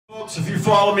So if you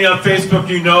follow me on Facebook,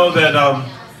 you know that I'm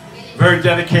very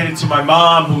dedicated to my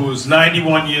mom, who is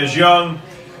 91 years young.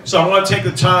 So I want to take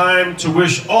the time to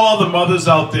wish all the mothers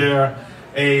out there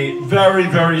a very,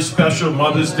 very special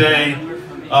Mother's Day.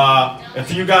 And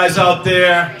for you guys out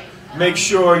there, make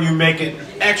sure you make it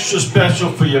extra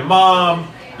special for your mom,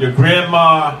 your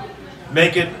grandma.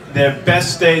 Make it their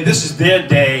best day. This is their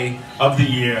day of the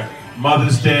year,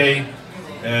 Mother's Day.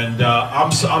 And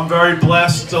I'm very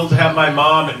blessed still to have my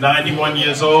mom at 91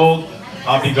 years old.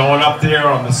 I'll be going up there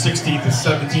on the 16th,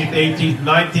 17th, 18th,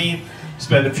 19th.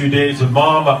 Spend a few days with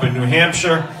Mom up in New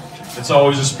Hampshire. It's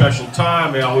always a special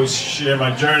time. I always share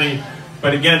my journey.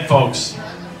 But again, folks,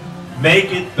 make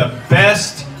it the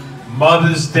best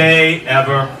Mother's Day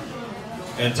ever.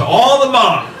 And to all the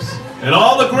moms and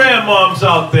all the grandmoms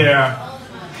out there,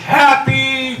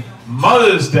 happy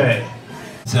Mother's Day.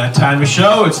 It's that time to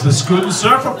show. It's the Scoot and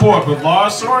Surf Report with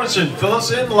Lars Sorensen. Fill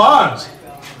us in, Lars.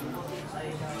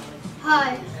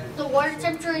 Hi, the water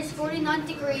temperature is 49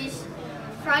 degrees.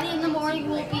 Friday in the morning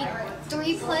will be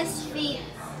 3+ feet.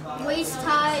 Waist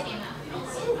tide,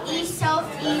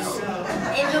 east-southeast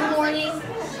in the morning.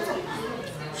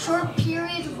 Short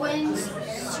period winds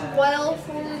swell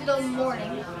for the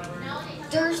morning.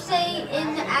 Thursday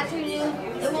in the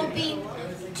afternoon, it will be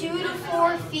 2 to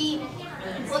 4 feet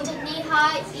with a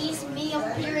knee-high east medium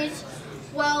period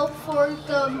swell for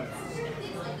the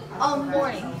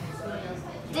morning.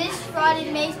 This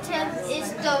Friday, May 10th,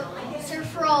 is the Surf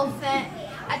for All event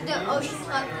at the Ocean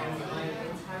Club.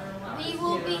 We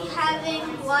will be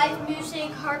having live music,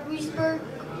 Hartwiesberg,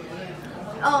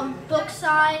 book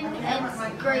sign,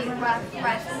 and great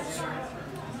raffles.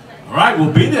 All right,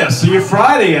 we'll be there. See you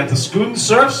Friday at the Scoot and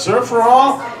Surf for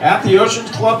All at the Ocean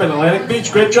Club in Atlantic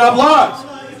Beach. Great job, Lars.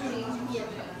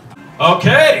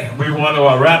 Okay, we want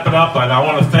to wrap it up, and I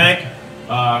want to thank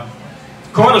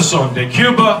Corazon de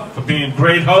Cuba for being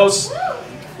great hosts.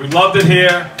 We loved it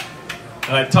here,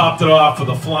 and I topped it off with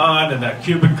a flan and that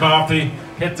Cuban coffee.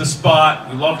 Hit the spot.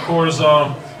 We love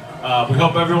Corazon. We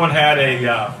hope everyone had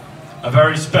a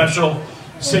very special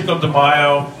Cinco de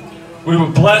Mayo. We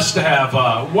were blessed to have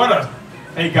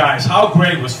hey guys, how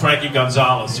great was Frankie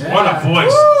Gonzalez? Yeah. What a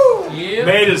voice! Yep.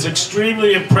 Made his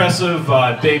extremely impressive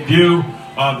debut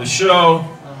on the show.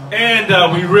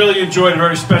 And we really enjoyed a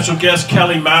very special guest,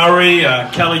 Kelly Mowry.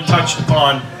 Kelly touched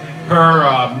upon her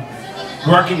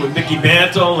working with Mickey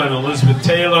Mantle and Elizabeth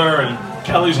Taylor. And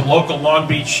Kelly's a local Long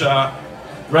Beach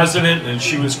resident, and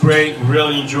she was great. We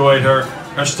really enjoyed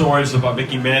her stories about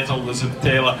Mickey Mantle, Elizabeth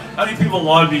Taylor. How many people in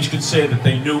Long Beach could say that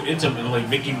they knew intimately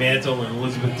Mickey Mantle and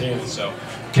Elizabeth Taylor? So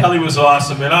Kelly was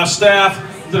awesome. And our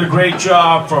staff did a great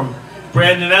job, from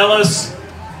Brandon Ellis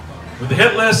with the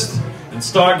Hit List and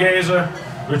Stargazer,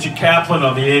 Richard Kaplan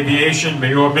on the aviation,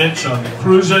 Mayor Minch on the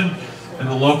cruising, and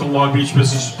the local Long Beach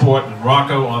business support, and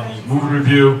Rocco on the movie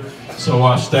review. So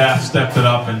our staff stepped it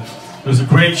up, and it was a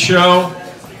great show.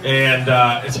 And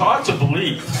it's hard to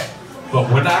believe, but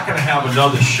we're not going to have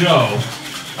another show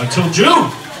until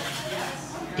June,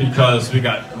 because we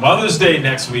got Mother's Day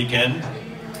next weekend.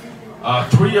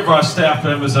 3 of our staff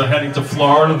members are heading to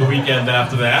Florida the weekend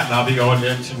after that, and I'll be going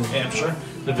into New Hampshire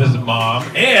to visit Mom.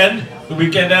 And the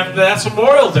weekend after that's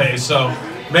Memorial Day, so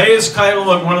May is kind of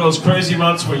like one of those crazy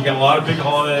months where you get a lot of big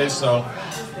holidays. So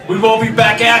we won't be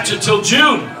back at you till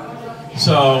June.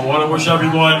 So I want to wish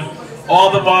everyone,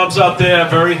 all the moms out there, a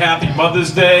very happy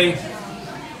Mother's Day.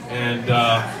 And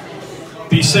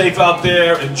be safe out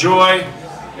there, enjoy.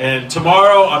 And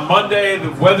tomorrow, on Monday,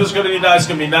 the weather's going to be nice. It's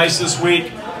going to be nice this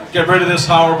week. Get rid of this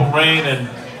horrible rain, and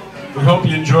we hope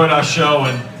you enjoyed our show.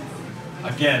 And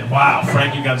again, wow,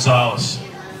 Frankie Gonzalez.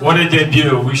 What a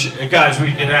debut. Guys,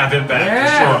 we can have him back,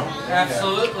 for sure.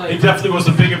 Absolutely. He definitely was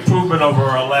a big improvement over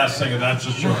our last singer, that's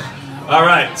for sure. All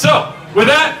right, so with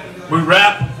that, we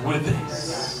wrap with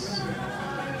this.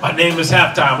 My name is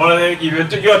Halftime. I want to thank you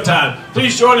for your time.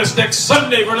 Please join us next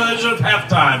Sunday for another edition of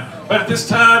Halftime. But at this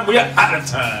time, we are out of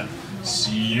time.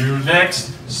 See you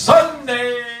next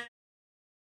Sunday.